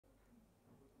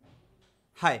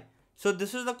Hi. So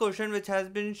this is the question which has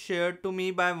been shared to me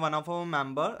by one of our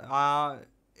member.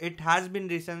 It has been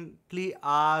recently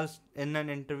asked in an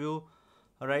interview,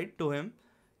 right, to him.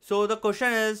 So the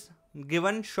question is,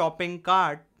 given shopping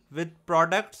cart with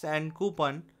products and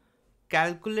coupon,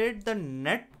 calculate the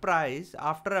net price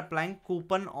after applying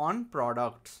coupon on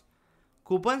products.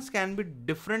 Coupons can be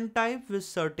different type with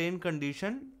certain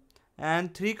condition,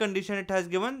 and three condition it has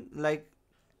given, like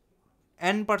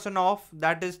n% off,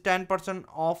 that is 10%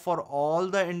 off for all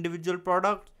the individual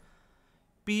products,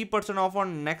 p% off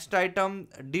on next item,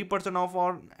 d% off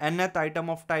on nth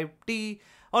item of type T,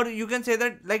 or you can say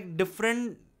that like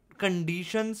different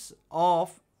conditions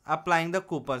of applying the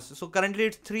coupons. So currently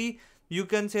it's 3, you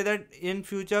can say that in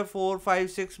future 4,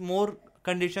 5, 6 more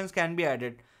conditions can be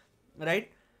added,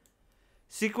 right?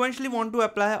 Sequentially want to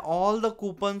apply all the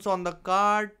coupons on the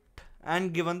card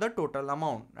and given the total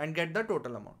amount and get the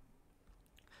total amount.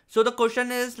 So the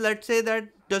question is, let's say that,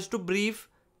 just to brief,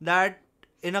 that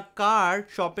in a cart,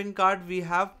 shopping cart, we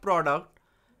have product,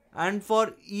 and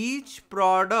for each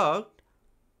product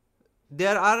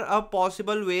there are a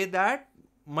possible way that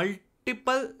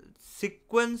multiple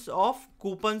sequence of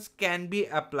coupons can be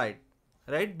applied,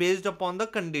 right, based upon the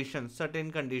conditions,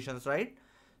 certain conditions, right?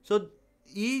 So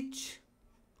each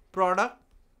product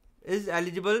is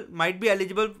eligible, might be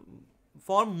eligible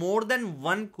for more than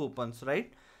one coupons,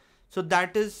 right? So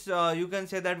that is, you can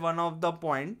say that one of the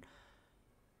point,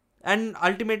 and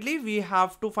ultimately we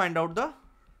have to find out the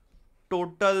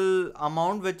total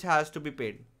amount which has to be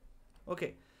paid.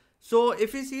 Okay, so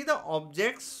if you see the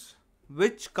objects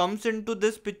which comes into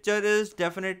this picture is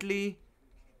definitely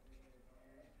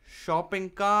shopping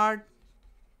cart,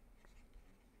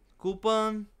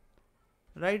 coupon,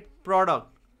 right, product.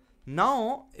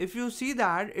 Now if you see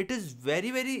that, it is very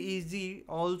easy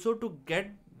also to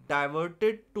get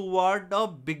diverted toward a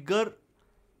bigger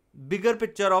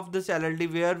picture of this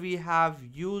LLD, where we have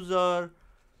user,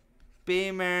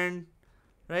 payment,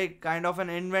 right, kind of an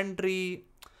inventory.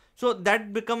 So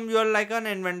that become your like an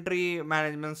inventory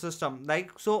management system.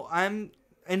 Like, so I'm,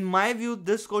 in my view,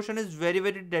 this question is very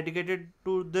dedicated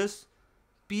to this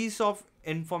piece of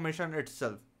information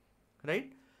itself,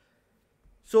 right?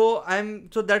 So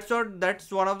that's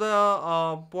one of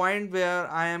the point where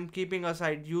I am keeping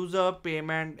aside user,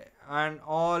 payment, and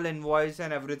all invoice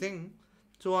and everything.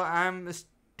 So I am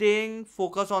staying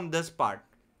focused on this part.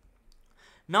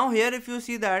 Now here if you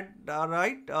see that,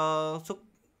 right, so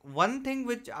one thing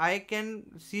which I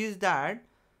can see is that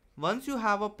once you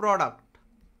have a product,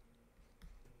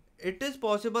 it is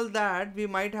possible that we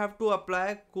might have to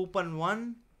apply coupon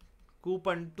 1,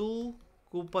 coupon 2,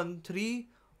 coupon 3,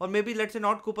 or maybe let's say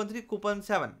not coupon 3, coupon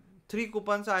 7. 3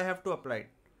 coupons I have to apply,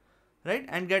 right,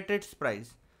 and get its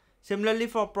price. Similarly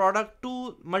for product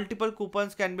 2, multiple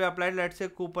coupons can be applied, let's say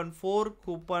coupon 4,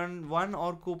 coupon 1,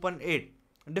 or coupon 8.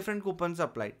 Different coupons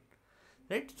applied,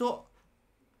 right? So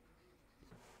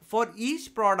for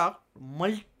each product,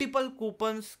 multiple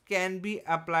coupons can be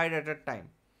applied at a time,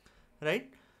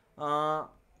 right? uh,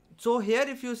 so here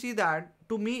if you see that,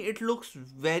 to me it looks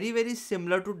very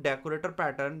similar to decorator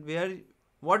pattern, where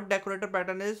what decorator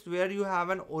pattern is, where you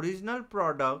have an original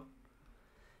product,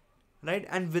 right,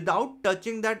 and without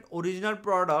touching that original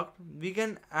product we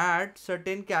can add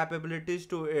certain capabilities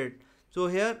to it. So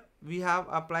here we have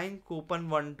applying coupon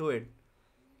 1 to it,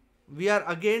 we are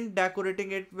again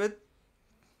decorating it with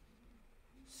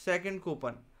second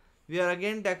coupon, we are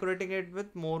again decorating it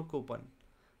with more coupon,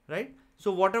 right?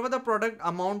 So whatever the product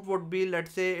amount would be,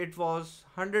 let's say it was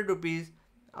 100 rupees,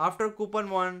 after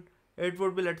coupon 1 it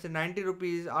would be, let's say, 90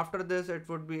 rupees, after this it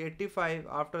would be 85,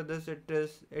 after this it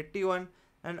is 81,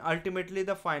 and ultimately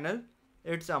the final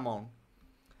its amount.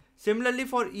 Similarly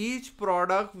for each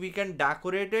product we can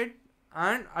decorate it,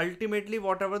 and ultimately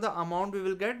whatever the amount we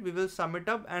will get, we will sum it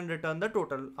up and return the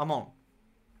total amount.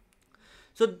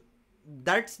 So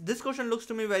that's, this question looks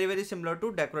to me very similar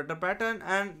to decorator pattern,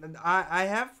 and I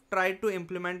have tried to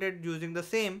implement it using the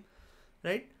same,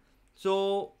 right?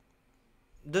 So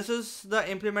this is the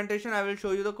implementation, I will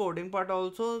show you the coding part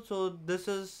also. So this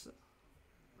is,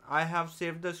 I have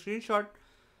saved the screenshot.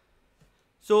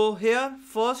 So here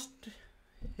first,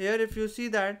 here if you see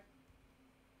that,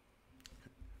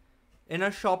 in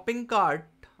a shopping cart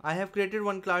I have created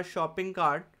one class shopping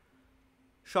cart.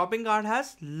 Shopping cart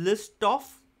has list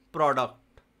of product,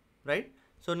 right?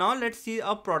 So now let's see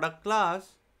a product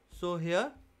class. So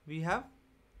here we have,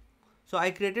 so I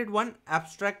created one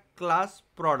abstract class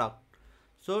product.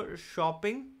 So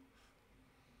shopping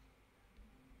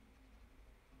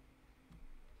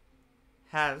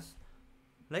has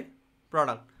like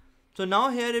product. So now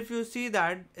here if you see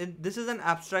that this is an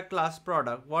abstract class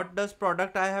product. What does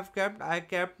product I have kept? I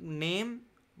kept name,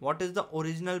 what is the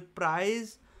original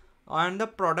price, and the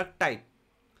product type,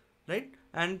 right?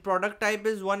 And product type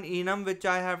is one enum which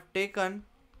I have taken,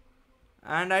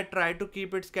 and I try to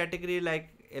keep its category like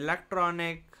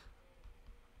electronic,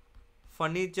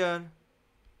 furniture,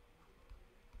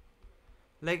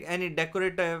 like any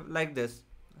decorative like this.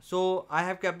 So I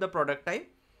have kept the product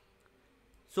type.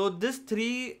 So this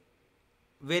three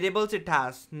variables it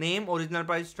has: name, original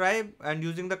price, type, and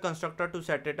using the constructor to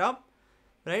set it up,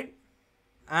 right?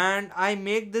 And I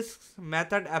make this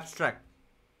method abstract,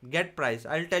 get price.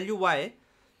 I'll tell you why.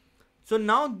 So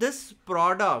now this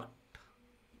product,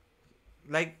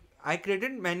 like I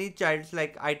created many childs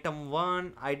like item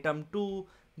 1, item 2.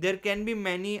 There can be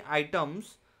many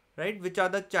items, right, which are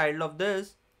the child of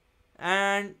this,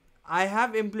 and I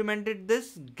have implemented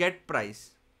this get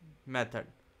price method,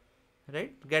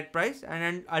 right? Get price,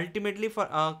 and ultimately for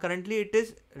currently it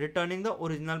is returning the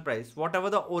original price, whatever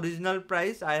the original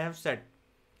price I have set.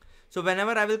 So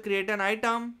whenever I will create an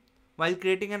item, while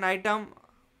creating an item,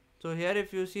 so here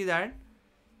if you see that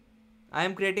I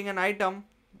am creating an item,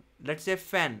 let's say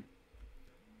fan,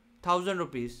 1000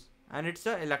 rupees, and it's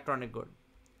a electronic good.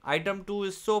 Item 2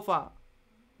 is sofa,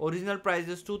 original price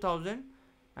is 2000,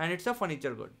 and it's a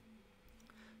furniture good.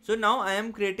 So now I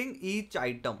am creating each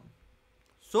item.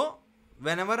 So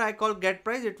whenever I call get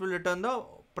price, it will return the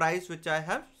price which I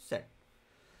have set.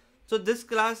 So this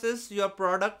class is your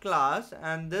product class,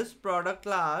 and this product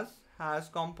class has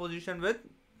composition with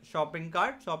shopping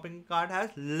cart. Shopping cart has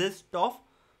list of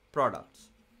products.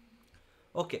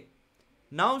 Okay.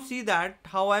 Now see that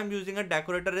how I am using a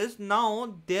decorator is,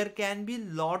 now there can be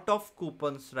lot of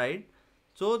coupons, right?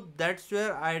 So that's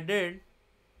where I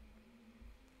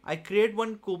create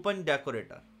one coupon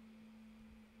decorator,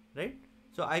 right?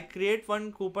 So I create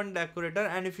one coupon decorator,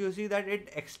 and if you see that it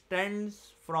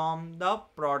extends from the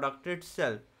product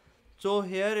itself. So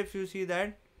here if you see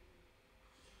that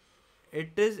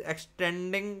it is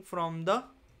extending from the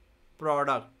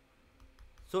product.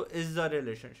 So is the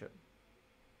relationship,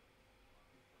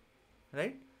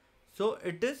 right? So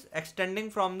it is extending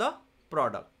from the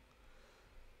product.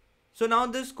 So now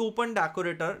this coupon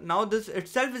decorator, now this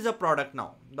itself is a product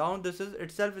now. Now this is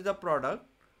itself is a product.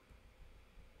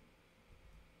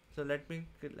 So let me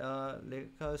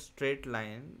make a straight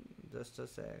line, just a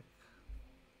sec.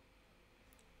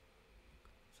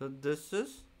 So this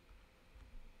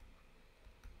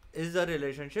is a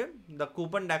relationship. The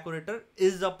coupon decorator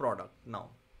is a product now.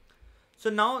 So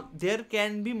now there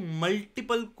can be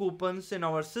multiple coupons in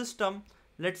our system.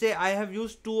 Let's say I have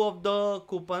used 2 of the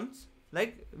coupons.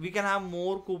 Like we can have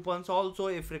more coupons also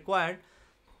if required.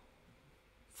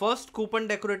 First coupon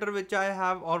decorator which I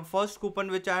have, or first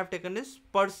coupon which I have taken is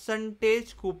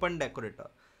percentage coupon decorator.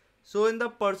 So in the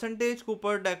percentage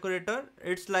coupon decorator,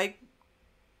 it's like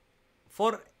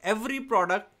for every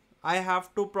product I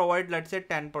have to provide, let's say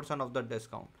 10% of the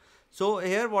discount. So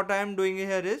here what I am doing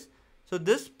here is, so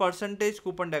this percentage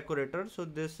coupon decorator, so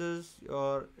this is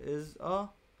your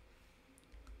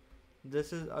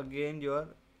this is again your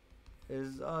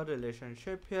is a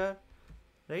relationship here,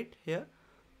 right here.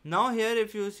 Now here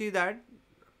if you see that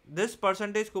this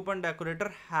percentage coupon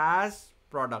decorator has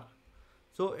product,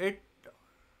 so it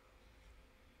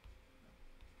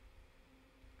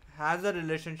has a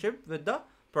relationship with the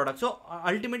product. So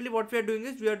ultimately what we are doing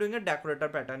is we are doing a decorator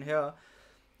pattern here.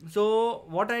 So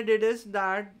what I did is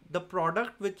that the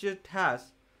product which it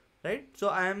has, right? So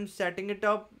I am setting it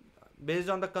up based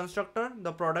on the constructor,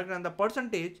 the product, and the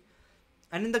percentage.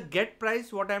 And in the get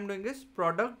price, what I am doing is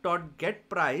product dot get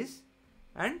price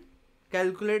and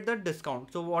calculate the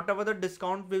discount. So whatever the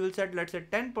discount we will set, let's say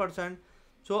 10%.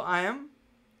 So I am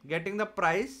getting the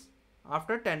price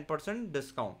after 10%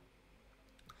 discount.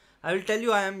 I will tell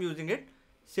you I am using it.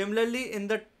 Similarly in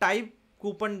the type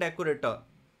coupon decorator,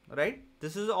 right?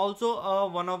 This is also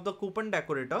one of the coupon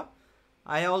decorator.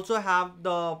 I also have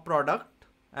the product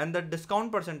and the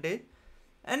discount percentage.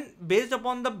 And based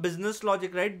upon the business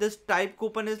logic, right, this type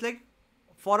coupon is like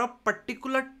for a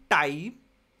particular type,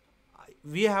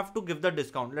 we have to give the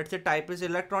discount. Let's say type is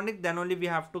electronic, then only we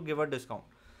have to give a discount.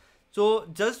 So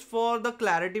just for the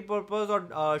clarity purpose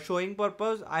or showing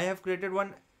purpose, I have created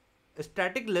one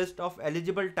static list of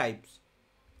eligible types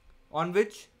on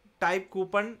which type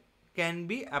coupon can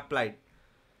be applied.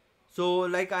 So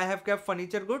like I have kept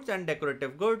furniture goods and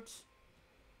decorative goods,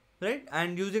 right?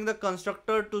 And using the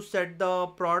constructor to set the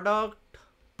product,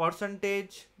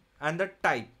 percentage, and the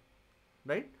type,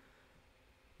 right?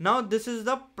 Now this is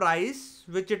the price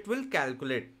which it will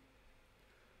calculate.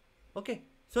 Okay.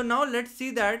 So now let's see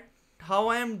that how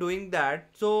I am doing that.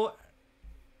 So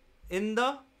in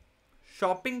the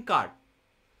shopping cart,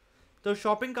 the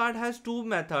shopping cart has two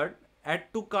methods, add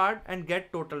to cart and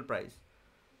get total price.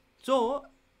 So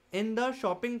in the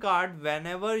shopping cart,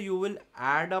 whenever you will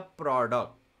add a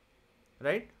product,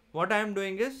 right, what I am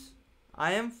doing is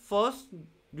I am first,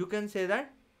 you can say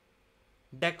that,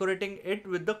 decorating it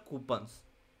with the coupons.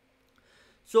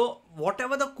 So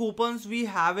whatever the coupons we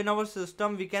have in our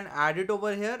system, we can add it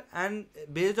over here, and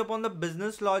based upon the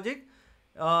business logic,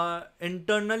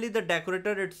 internally the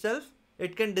decorator itself,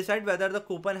 it can decide whether the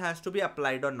coupon has to be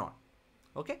applied or not.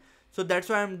 Okay, so that's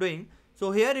what I'm doing.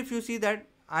 So here if you see that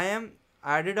I am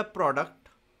added a product,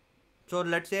 so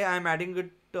let's say I'm adding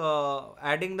it,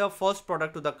 adding the first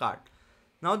product to the cart.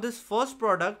 Now this first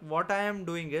product, what I am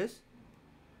doing is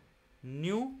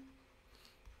new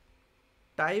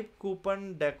type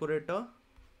coupon decorator,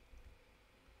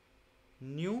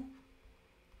 new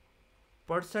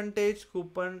percentage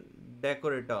coupon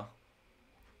decorator,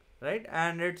 right,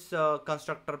 and its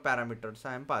constructor parameters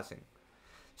I am passing.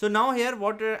 So now here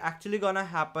what actually gonna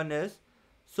happen is,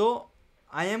 so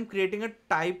I am creating a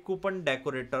type coupon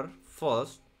decorator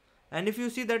first, and if you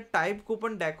see that type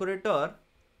coupon decorator,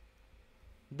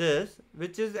 this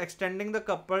which is extending the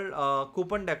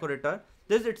coupon decorator,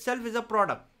 this itself is a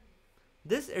product.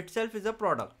 This itself is a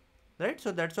product, right?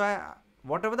 So that's why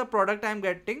whatever the product I am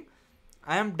getting,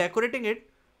 I am decorating it,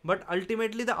 but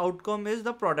ultimately the outcome is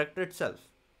the product itself.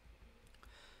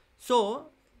 So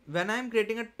when I am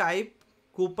creating a type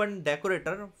coupon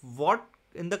decorator, what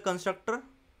in the constructor,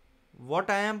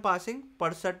 what I am passing,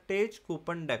 percentage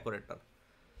coupon decorator.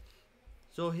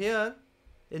 So here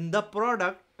in the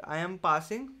product I am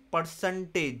passing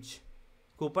percentage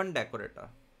coupon decorator.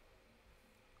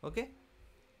 Okay,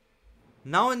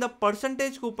 now in the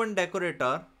percentage coupon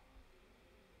decorator,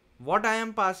 what I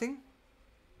am passing,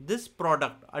 this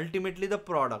product, ultimately the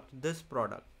product, this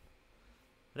product,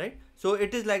 right? So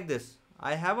it is like this,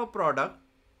 I have a product,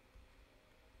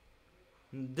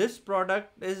 this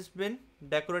product is been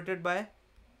decorated by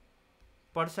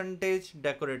percentage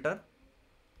decorator,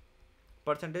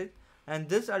 percentage, and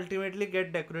this ultimately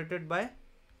get decorated by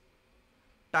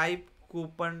type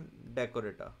coupon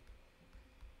decorator.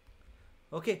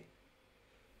 Okay,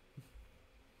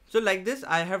 so like this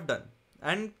I have done,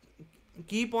 and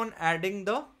keep on adding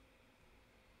the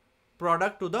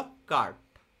product to the cart.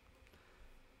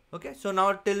 Okay, so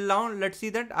now till now let's see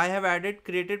that I have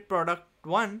created product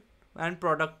 1 and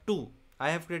product 2. I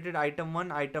have created item 1,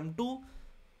 item 2,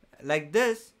 like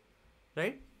this,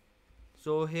 right?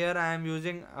 So here I am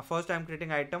using, first I am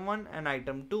creating item 1 and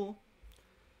item 2.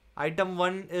 Item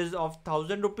 1 is of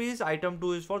 1000 rupees, item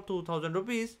 2 is for 2000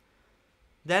 rupees.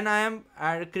 Then I am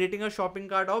creating a shopping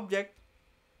cart object,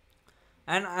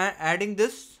 and I am adding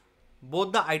this,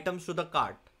 both the items to the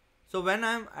cart. So when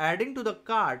I am adding to the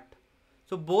cart,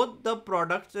 so both the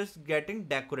products is getting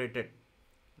decorated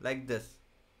like this,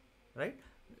 right?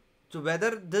 So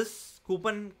whether this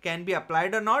coupon can be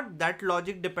applied or not, that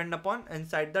logic depend upon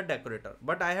inside the decorator,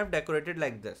 but I have decorated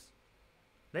like this,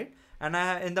 right? And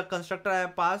in the constructor I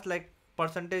have passed like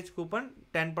percentage coupon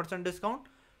 10% discount,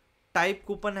 type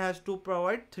coupon has to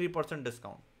provide 3%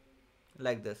 discount,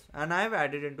 like this, and I have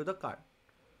added into the cart.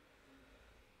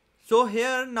 So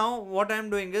here now what I am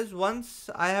doing is, once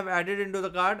I have added into the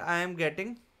cart, I am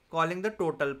calling the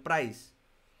total price.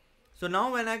 So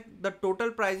now when the total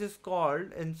price is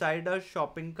called inside a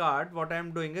shopping cart, what I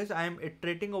am doing is I am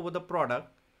iterating over the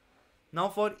product. Now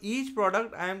for each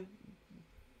product I am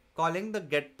calling the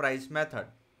get price method.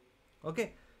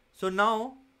 Okay, so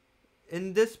now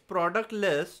in this product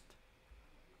list,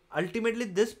 ultimately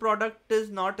this product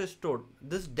is not stored,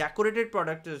 this decorated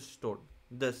product is stored.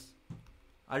 This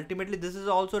ultimately this is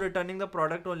also returning the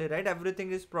product only, right?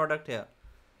 Everything is product here.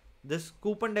 This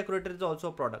coupon decorator is also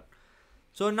a product.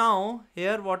 So now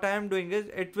here what I am doing is,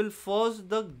 it will first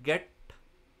the get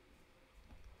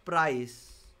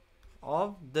price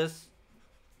of this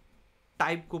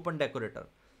type coupon decorator.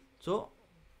 So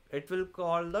it will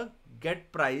call the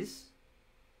get price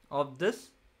of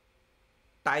this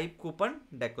type coupon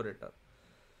decorator.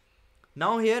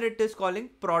 Now here it is calling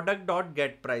product dot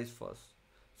get price first.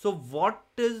 So what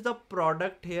is the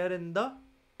product here in the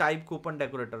type coupon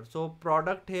decorator? So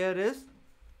product here is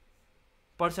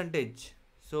percentage.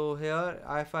 So here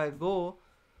if I go,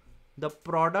 the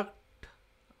product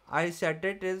I set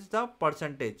it is the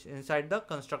percentage inside the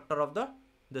constructor of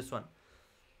this one.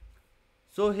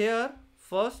 So here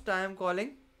first I am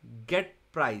calling get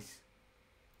price.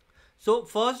 So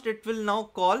first it will now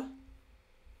call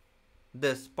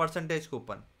this percentage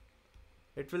coupon.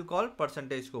 It will call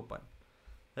percentage coupon,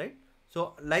 right?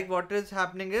 So like what is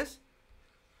happening is,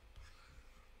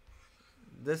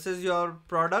 This is your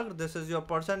product, this is your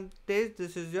percentage,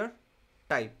 this is your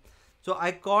type. So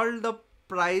I called the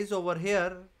price over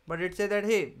here, but it said that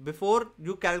hey, before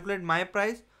you calculate my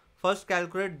price, first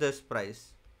calculate this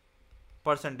price,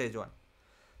 percentage one.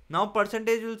 Now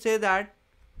percentage will say that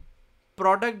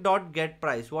product dot get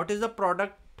price. What is the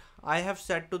product I have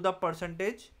set to the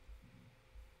percentage?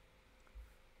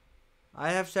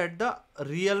 I have set the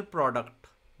real product,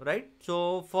 right?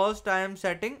 So first I am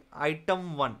setting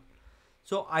item 1.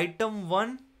 So item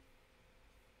 1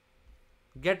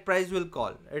 get price will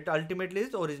call. It ultimately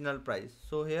is original price.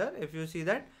 So here if you see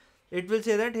that, it will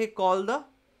say that hey, call the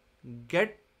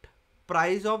get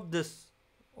price of this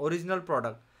original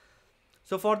product.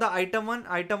 So for the item 1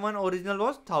 original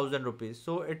was 1000 rupees.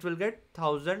 So it will get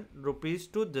 1000 rupees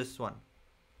to this one.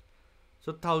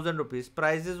 So 1000 rupees.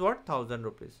 Price is what? 1000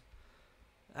 rupees.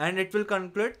 And it will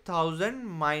calculate 1000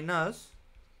 minus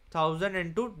 1000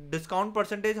 into discount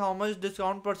percentage. How much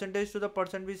discount percentage to the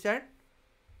percent we said?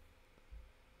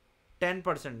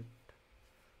 10%.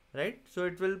 Right? So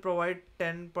it will provide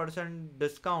 10%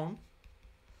 discount.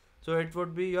 So it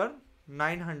would be your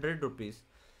 900 rupees.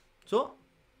 So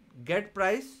get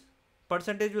price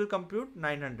percentage will compute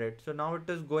 900. So now it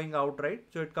is going out, right?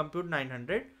 So it compute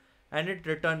 900 and it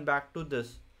return back to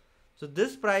this. So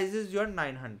this price is your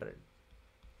 900.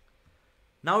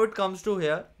 Now it comes to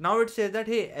here. Now it says that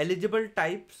hey, eligible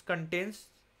types contains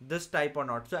this type or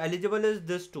not. So eligible is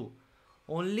this too.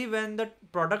 Only when the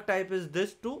product type is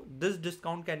this too, this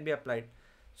discount can be applied.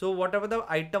 So whatever the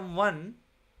item 1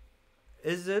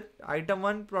 is, it item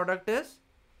 1 product is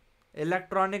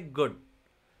electronic good.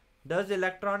 Does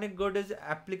electronic good is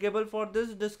applicable for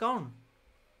this discount?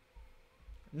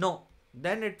 No.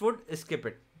 Then it would skip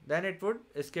it.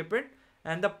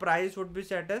 And the price would be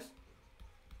set as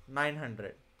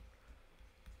 900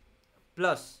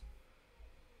 plus,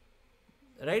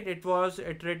 right? It was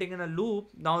iterating in a loop.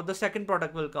 Now the second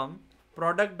product will come,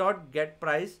 product dot get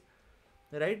price,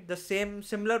 right? The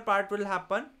similar part will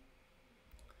happen.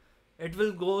 It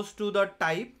will goes to the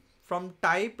type. From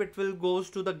type it will goes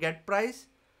to the get price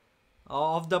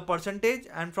of the percentage,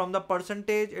 and from the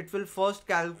percentage it will first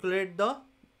calculate the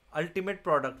ultimate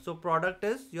product. So product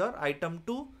is your item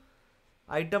 2.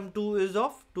 Item 2 is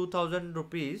of 2000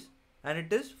 rupees and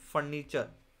it is furniture.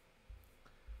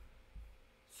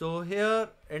 So here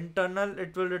internal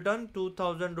it will return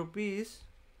 2000 rupees,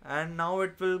 and now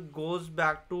it will goes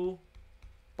back to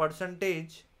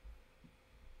percentage.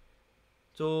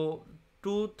 So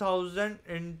 2000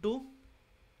 into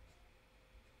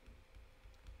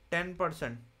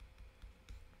 10%,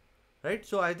 right?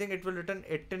 So I think it will return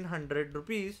 1800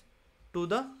 rupees to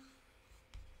the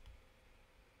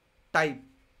type.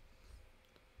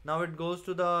 Now it goes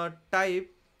to the type.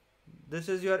 This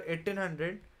is your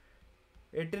 1800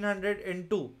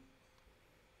 into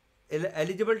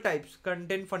eligible types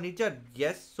contain furniture.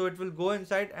 Yes. So it will go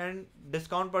inside, and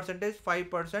discount percentage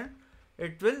 5%.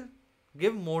 It will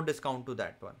give more discount to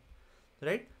that one,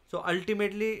 right? So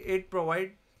ultimately it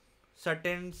provide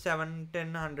certain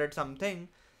 1700 something.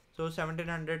 So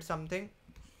 1700 something,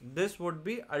 this would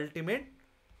be ultimate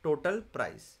total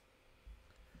price.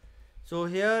 So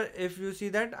here if you see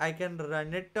that, I can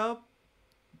run it up,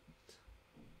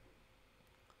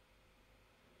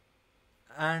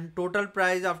 and total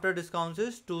price after discounts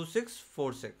is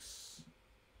 2646,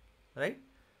 right?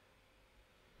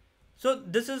 So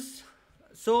this is,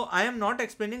 so I am not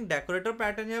explaining decorator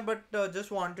pattern here, but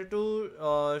just wanted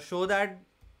to show that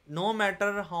no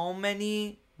matter how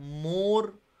many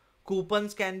more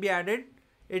coupons can be added,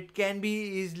 it can be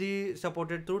easily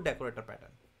supported through decorator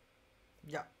pattern.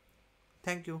 Yeah.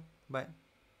 Thank you. Bye.